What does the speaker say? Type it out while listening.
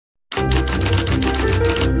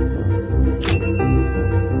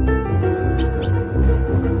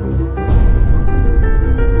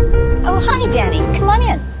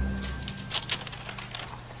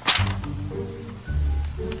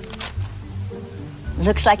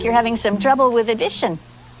Looks like you're having some trouble with addition.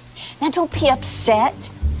 Now, don't be upset.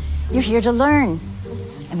 You're here to learn.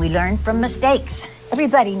 And we learn from mistakes.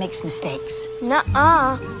 Everybody makes mistakes.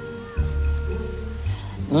 Nuh-uh.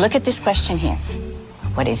 Look at this question here.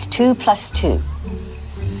 What is 2 plus 2?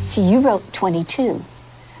 See, you wrote 22.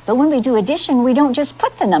 But when we do addition, we don't just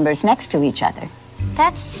put the numbers next to each other.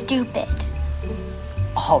 That's stupid.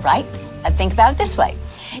 All right. Think about it this way.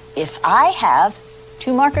 If I have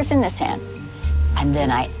 2 markers in this hand, and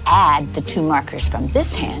then I add the 2 markers from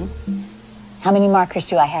this hand, how many markers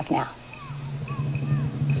do I have now?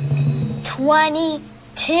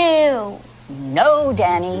 22. No,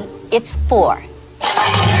 Danny, it's 4.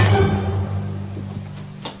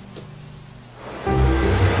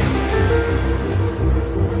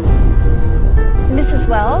 Mrs.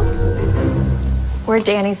 Wells, we're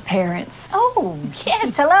Danny's parents. Oh,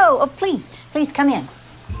 yes, hello. Oh, please come in.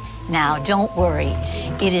 Now, don't worry.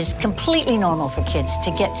 It is completely normal for kids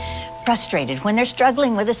to get frustrated when they're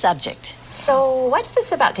struggling with a subject. So what's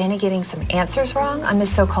this about Danny getting some answers wrong on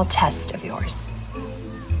this so-called test of yours?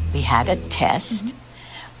 We had a test.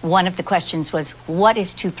 One of the questions was, what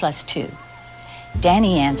is 2 plus 2?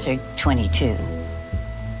 Danny answered 22.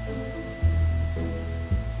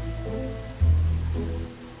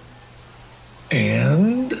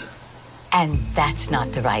 And that's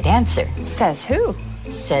not the right answer. Says who?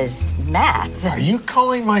 Says math. Are you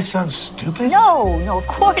calling my son stupid? No, of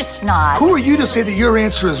course not. Who are you to say that your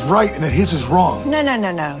answer is right and that his is wrong?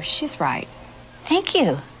 No. She's right. Thank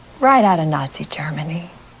you. Right out of Nazi Germany.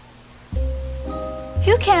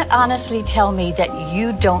 You can't honestly tell me that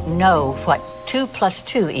you don't know what 2 plus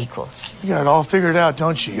 2 equals. You got it all figured out,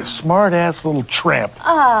 don't you? You smart-ass little tramp. What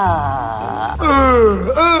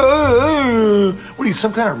are you,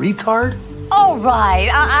 some kind of retard? All right,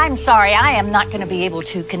 I'm sorry. I am not going to be able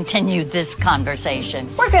to continue this conversation.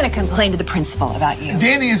 We're going to complain to the principal about you.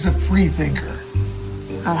 Danny is a free thinker.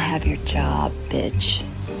 I'll have your job, bitch.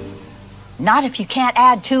 Not if you can't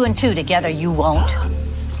add 2 and 2 together, you won't.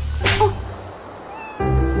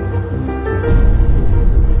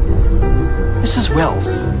 Mrs.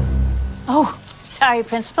 Wells. Oh, sorry,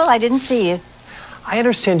 Principal. I didn't see you. I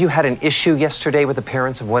understand you had an issue yesterday with the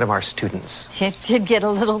parents of one of our students. It did get a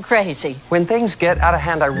little crazy. When things get out of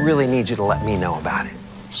hand, I really need you to let me know about it.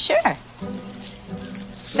 Sure.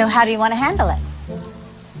 So how do you want to handle it?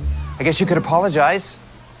 I guess you could apologize.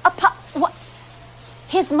 What?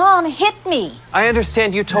 His mom hit me. I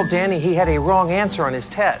understand you told Danny he had a wrong answer on his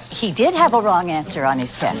test. He did have a wrong answer on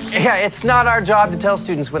his test. Yeah, it's not our job to tell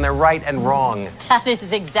students when they're right and wrong. That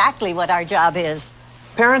is exactly what our job is.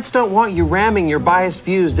 Parents don't want you ramming your biased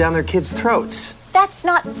views down their kids' throats. That's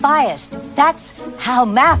not biased. That's how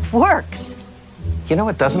math works. You know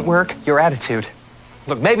what doesn't work? Your attitude.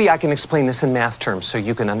 Look, maybe I can explain this in math terms so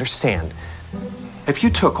you can understand. If you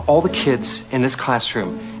took all the kids in this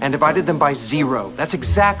classroom and divided them by 0, that's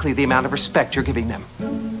exactly the amount of respect you're giving them.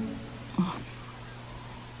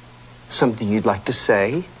 Something you'd like to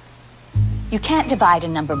say? You can't divide a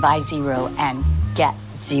number by 0 and get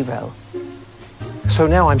 0. So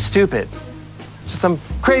now I'm stupid. Just some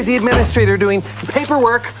crazy administrator doing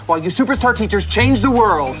paperwork while you superstar teachers change the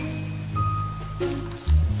world.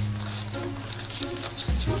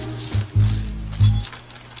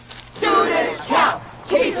 Students count,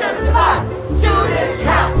 teachers divide. Students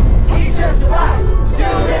count, teachers divide.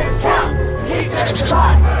 Students count, teachers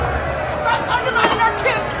divide. Stop undermining our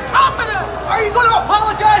kids' confidence! Are you going to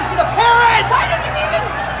apologize to the parents? Why didn't you even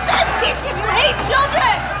start teaching if you hate children?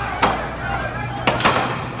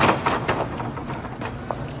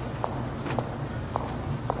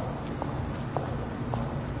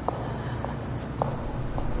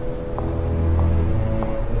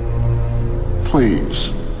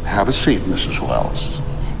 Please, have a seat, Mrs. Wells.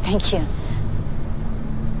 Thank you.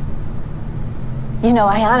 You know,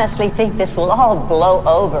 I honestly think this will all blow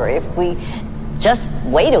over if we just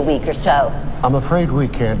wait a week or so. I'm afraid we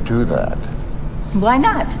can't do that. Why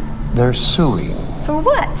not? They're suing. For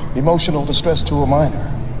what? Emotional distress to a minor.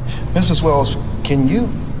 Mrs. Wells, can you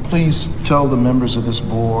please tell the members of this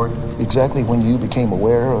board exactly when you became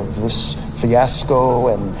aware of this fiasco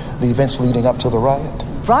and the events leading up to the riot?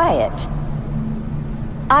 Riot?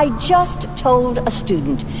 I just told a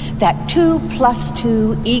student that 2 plus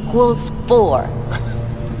 2 equals 4.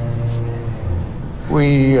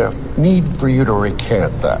 We need for you to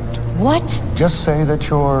recant that. What? Just say that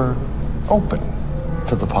you're open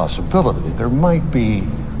to the possibility there might be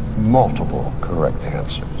multiple correct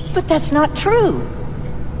answers. But that's not true.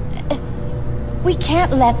 We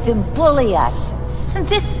can't let them bully us. And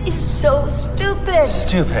this is so stupid.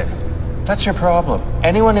 Stupid. That's your problem.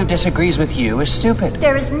 Anyone who disagrees with you is stupid.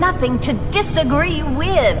 There is nothing to disagree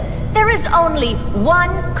with. There is only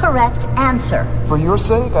one correct answer. For your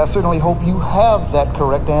sake, I certainly hope you have that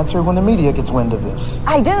correct answer when the media gets wind of this.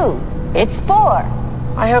 I do. It's 4.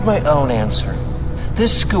 I have my own answer.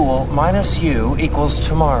 This school minus you equals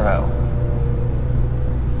tomorrow.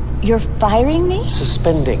 You're firing me?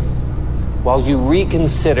 Suspending, while you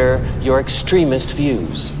reconsider your extremist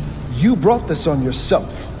views. You brought this on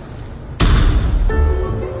yourself.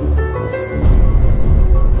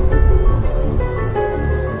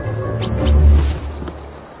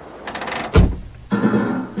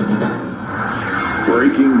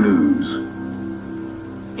 Breaking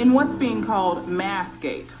news. In what's being called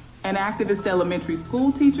Mathgate, an activist elementary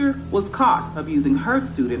school teacher was caught abusing her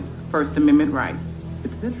students' First Amendment rights.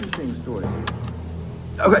 It's an interesting story.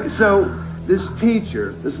 Okay, so this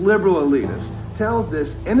teacher, this liberal elitist, tells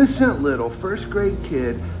this innocent little first grade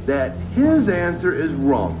kid that his answer is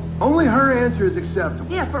wrong. Only her answer is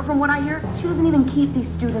acceptable. Yeah, from what I hear, she doesn't even keep these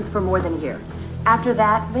students for more than a year. After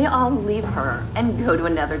that, they all leave her and go to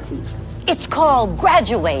another teacher. It's called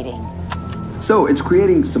graduating. So it's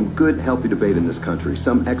creating some good, healthy debate in this country.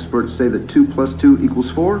 Some experts say that 2 + 2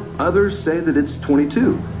 = 4. Others say that it's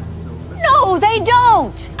 22. No, they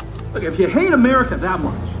don't. Look, if you hate America that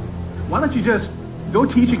much, why don't you just go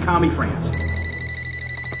teach in commie France?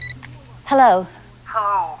 Hello.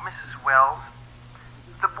 Hello, Mrs. Wells.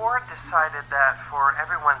 The board decided that for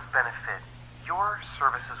everyone's benefit, your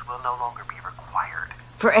services will no longer be required.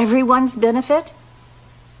 For everyone's benefit?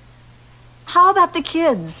 How about the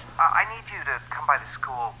kids? I need you to come by the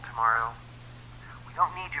school tomorrow. We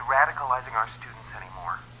don't need you radicalizing our students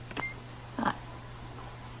anymore.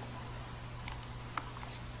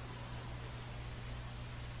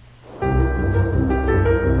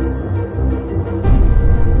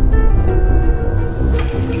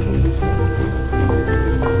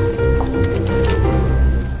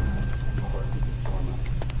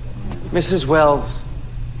 Mrs. Wells,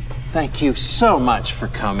 thank you so much for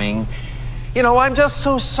coming. You know, I'm just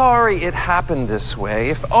so sorry it happened this way.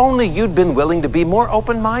 If only you'd been willing to be more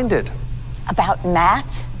open-minded. About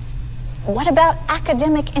math? What about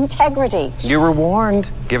academic integrity? You were warned,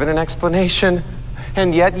 given an explanation,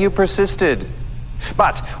 and yet you persisted.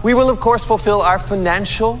 But we will, of course, fulfill our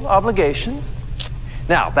financial obligations.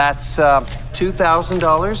 Now, that's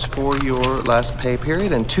 $2,000 for your last pay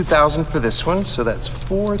period and $2,000 for this one, so that's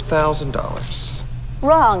 $4,000.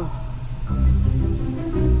 Wrong.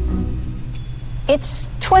 It's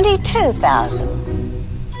 22,000.